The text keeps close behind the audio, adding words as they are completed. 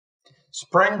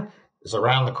Spring is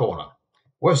around the corner.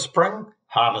 With spring,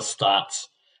 harvest starts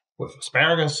with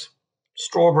asparagus,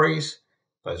 strawberries,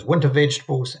 those winter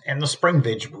vegetables, and the spring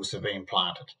vegetables have been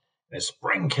planted. As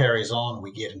spring carries on,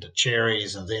 we get into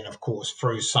cherries, and then, of course,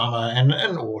 through summer and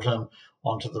in autumn,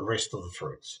 onto the rest of the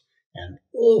fruits. And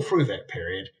all through that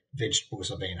period, vegetables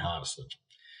are being harvested.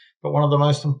 But one of the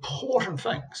most important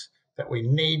things that we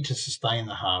need to sustain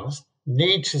the harvest,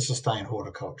 need to sustain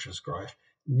horticulture's growth,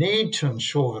 need to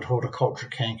ensure that horticulture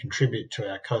can contribute to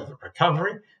our COVID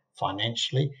recovery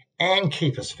financially and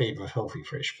keep us fed with healthy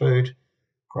fresh food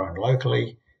grown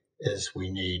locally, is we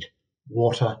need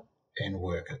water and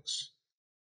workers.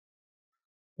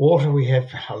 Water we have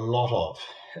a lot of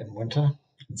in winter.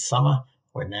 In summer,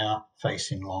 we're now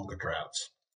facing longer droughts.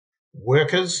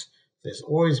 Workers, there's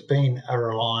always been a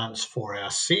reliance for our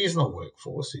seasonal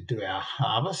workforce who do our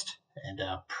harvest and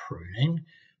our pruning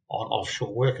on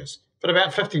offshore workers. But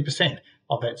about 50%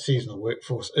 of that seasonal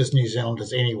workforce is New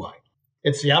Zealanders anyway.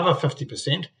 It's the other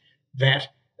 50% that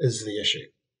is the issue.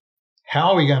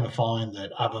 How are we going to find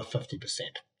that other 50%?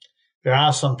 There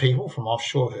are some people from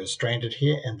offshore who are stranded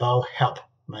here, and they'll help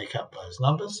make up those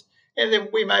numbers. And then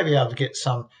we may be able to get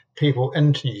some people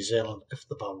into New Zealand if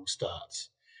the bubble starts.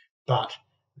 But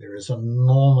there is an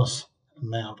enormous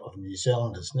amount of New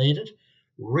Zealanders needed,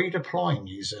 redeploying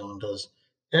New Zealanders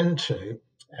into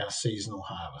our seasonal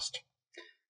harvest.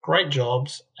 Great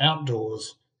jobs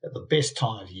outdoors at the best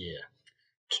time of year.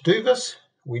 To do this,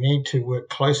 we need to work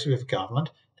closely with government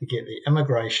to get the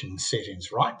immigration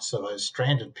settings right so those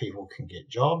stranded people can get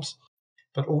jobs,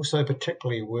 but also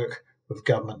particularly work with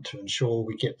government to ensure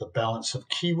we get the balance of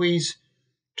Kiwis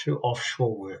to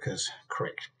offshore workers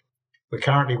correct. We're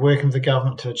currently working with the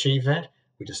government to achieve that.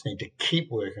 We just need to keep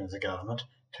working with the government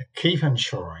to keep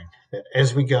ensuring that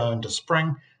as we go into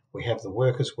spring, we have the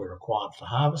workers we're required for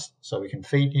harvest so we can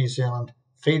feed New Zealand,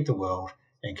 feed the world,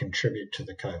 and contribute to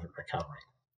the COVID recovery.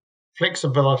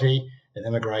 Flexibility in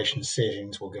immigration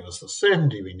settings will give us the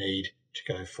certainty we need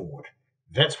to go forward.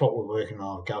 That's what we're working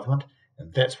on with government,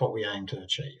 and that's what we aim to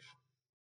achieve.